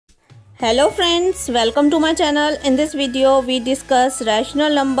Hello friends, welcome to my channel. In this video, we discuss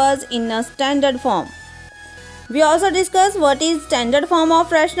rational numbers in a standard form. We also discuss what is standard form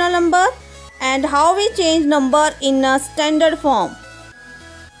of rational number and how we change number in a standard form.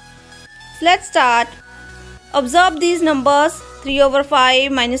 Let's start. Observe these numbers 3 over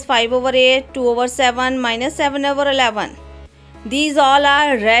 5 minus 5 over 8, 2 over 7 minus 7 over 11. These all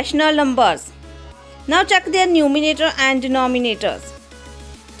are rational numbers. Now check their numerator and denominators.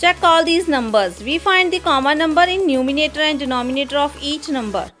 Check all these numbers. We find the common number in numerator and denominator of each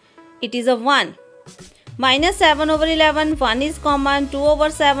number. It is a 1. Minus 7 over 11, 1 is common. 2 over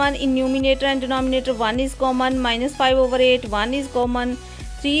 7 in numerator and denominator, 1 is common. Minus 5 over 8, 1 is common.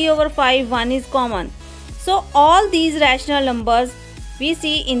 3 over 5, 1 is common. So all these rational numbers we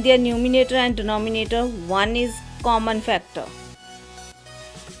see in their numerator and denominator, 1 is common factor.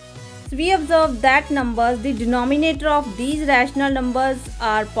 So we observe that numbers, the denominator of these rational numbers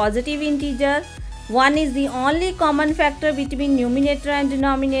are positive integer. 1 is the only common factor between numerator and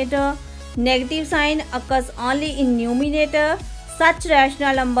denominator. Negative sign occurs only in numerator. Such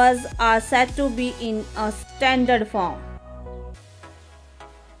rational numbers are said to be in a standard form.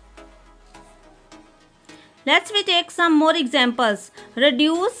 Let's take some more examples.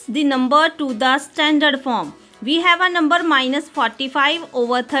 Reduce the number to the standard form. We have a number minus 45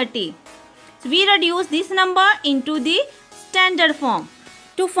 over 30. So we reduce this number into the standard form.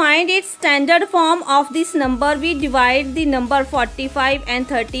 To find its standard form of this number, we divide the number 45 and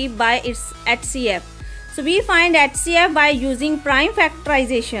 30 by its HCF. So we find HCF by using prime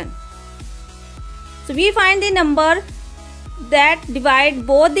factorization. So we find the number that divide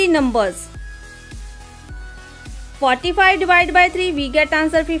both the numbers. 45 divided by 3, we get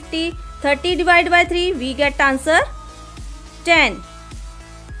answer 50. 30 divided by 3, we get answer 10.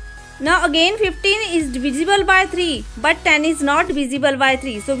 Now again 15 is divisible by 3, but 10 is not divisible by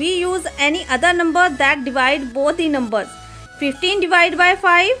 3. So we use any other number that divide both the numbers. 15 divided by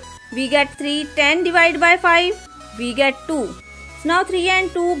 5, we get 3. 10 divided by 5, we get 2. So now 3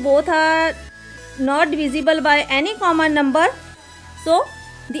 and 2 both are not divisible by any common number. So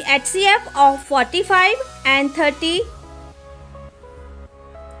the HCF of 45 and 30,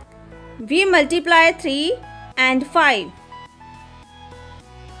 we multiply 3 and 5.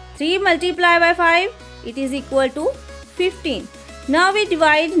 3 multiplied by 5, it is equal to 15. Now we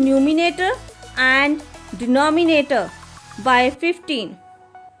divide numerator and denominator by 15.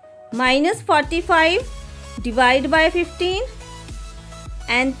 Minus 45 divided by 15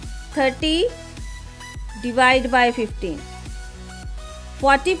 and 30 divided by 15.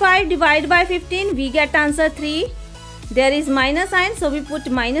 45 divided by 15, we get answer 3. There is minus sign, so we put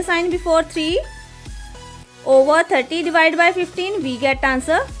minus sign before 3. Over 30 divided by 15, we get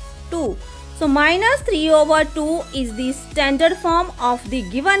answer 2. So minus 3 over 2 is the standard form of the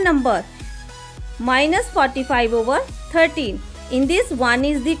given number. Minus 45 over 13. In this, 1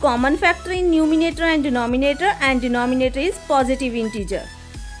 is the common factor in numerator and denominator is positive integer.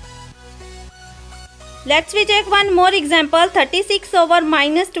 Let's take one more example. 36 over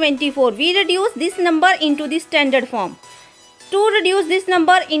minus 24. We reduce this number into the standard form. To reduce this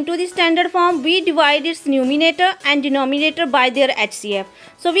number into the standard form, we divide its numerator and denominator by their HCF.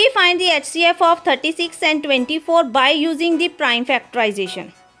 So we find the HCF of 36 and 24 by using the prime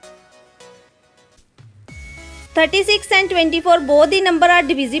factorization. 36 and 24 both the number are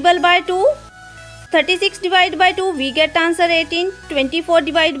divisible by 2. 36 divided by 2, we get answer 18. 24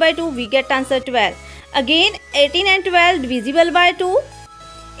 divided by 2, we get answer 12. Again 18 and 12 divisible by 2.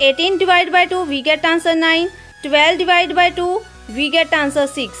 18 divided by 2, we get answer 9. 12 divided by 2, we get answer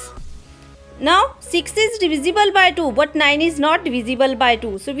 6. Now 6 is divisible by 2, but 9 is not divisible by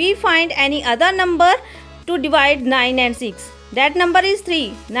 2. So we find any other number to divide 9 and 6. That number is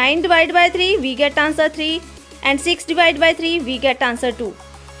 3. 9 divided by 3, we get answer 3. And 6 divided by 3, we get answer 2.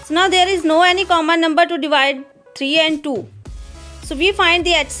 So now there is no any common number to divide 3 and 2. So we find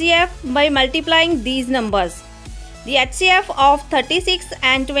the HCF by multiplying these numbers. The HCF of 36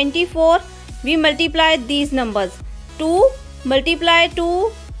 and 24, we multiply these numbers. 2 multiply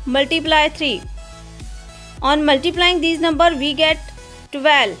 2 multiply 3. On multiplying these numbers, we get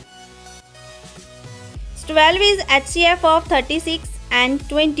 12. 12 is HCF of 36 and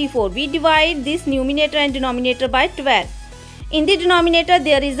 24. We divide this numerator and denominator by 12. In the denominator,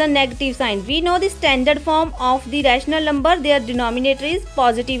 there is a negative sign. We know the standard form of the rational number, their denominator is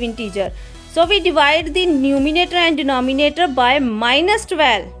positive integer. So we divide the numerator and denominator by minus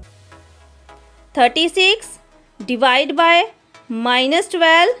 12. 36 divided by minus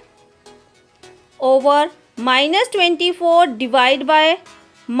 12 over minus 24 divided by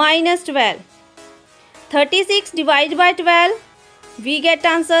minus 12. 36 divided by 12, we get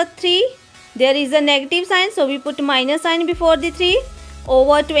answer 3. There is a negative sign, so we put minus sign before the 3.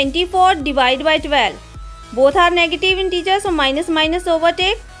 Over 24 divided by 12. Both are negative integers, so minus minus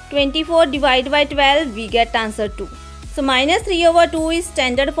overtake. 24 divided by 12, we get answer 2. So minus 3 over 2 is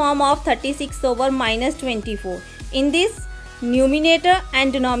standard form of 36 over minus 24. In this, numerator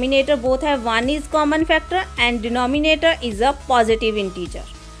and denominator both have 1 is common factor and denominator is a positive integer.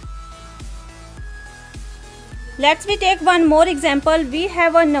 Let's we take one more example. We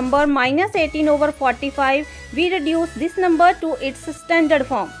have a number minus 18 over 45. We reduce this number to its standard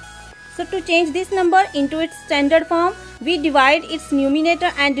form. So to change this number into its standard form, we divide its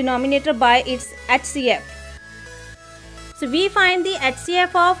numerator and denominator by its HCF. So we find the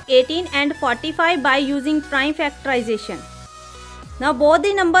HCF of 18 and 45 by using prime factorization. Now both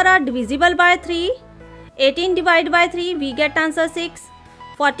the number are divisible by 3. 18 divided by 3, we get answer 6.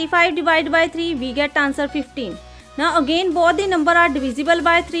 45 divided by 3, we get answer 15. Now again both the number are divisible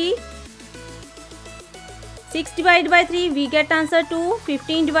by 3. 6 divided by 3, we get answer 2.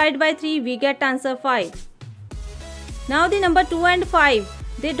 15 divided by 3, we get answer 5. Now the number 2 and 5,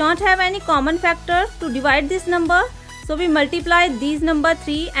 they don't have any common factor to divide this number. So we multiply these number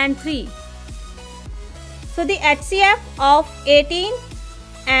 3 and 3. So the HCF of 18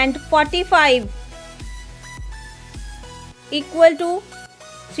 and 45 equal to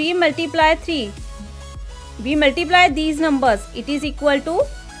 3 multiply 3. We multiply these numbers, it is equal to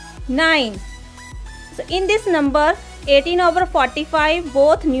 9. So in this number 18 over 45,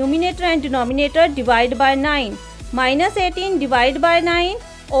 both numerator and denominator divide by 9. Minus 18 divide by 9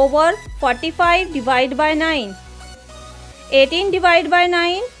 over 45 divide by 9. 18 divide by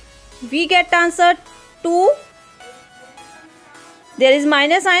 9, we get answer 2. There is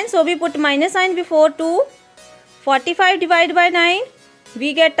minus sign, so we put minus sign before 2. 45 divided by 9,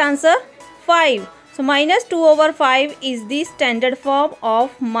 we get answer 5. So minus 2 over 5 is the standard form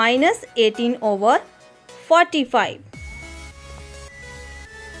of minus 18 over 45.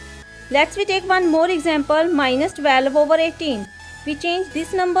 Let's we take one more example, minus 12 over 18. We change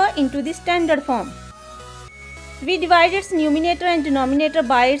this number into the standard form. We divide its numerator and denominator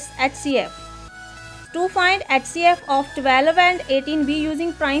by its HCF. To find HCF of 12 and 18, we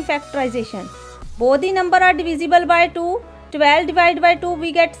using prime factorization. Both the number are divisible by 2. 12 divided by 2,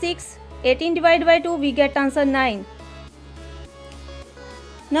 we get 6. 18 divided by 2, we get answer 9.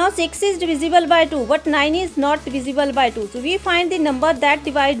 Now 6 is divisible by 2, but 9 is not divisible by 2. So we find the number that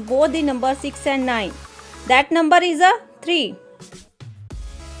divides both the number 6 and 9. That number is a 3.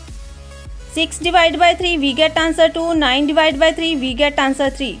 6 divided by 3, we get answer 2. 9 divided by 3, we get answer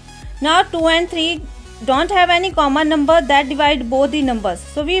 3. Now 2 and 3 don't have any common number that divide both the numbers.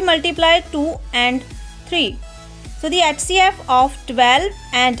 So we multiply 2 and 3. So the HCF of 12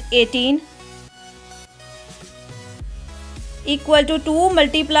 and 18 equal to 2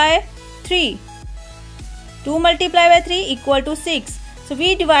 multiply 3. 2 multiply by 3 equal to 6. So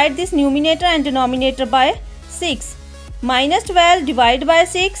we divide this numerator and denominator by 6. Minus 12 divided by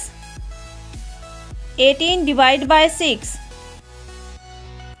 6. 18 divided by 6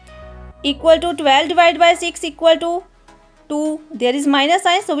 equal to 12 divided by 6 equal to 2. There is minus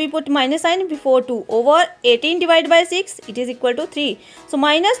sign, so we put minus sign before 2. Over 18 divided by 6, it is equal to 3. So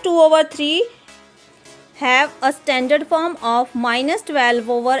minus 2 over 3 have a standard form of minus 12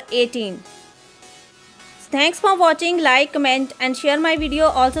 over 18. Thanks for watching. Like, comment and share my video.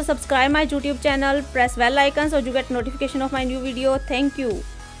 Also subscribe my YouTube channel. Press bell icon so you get notification of my new video. Thank you.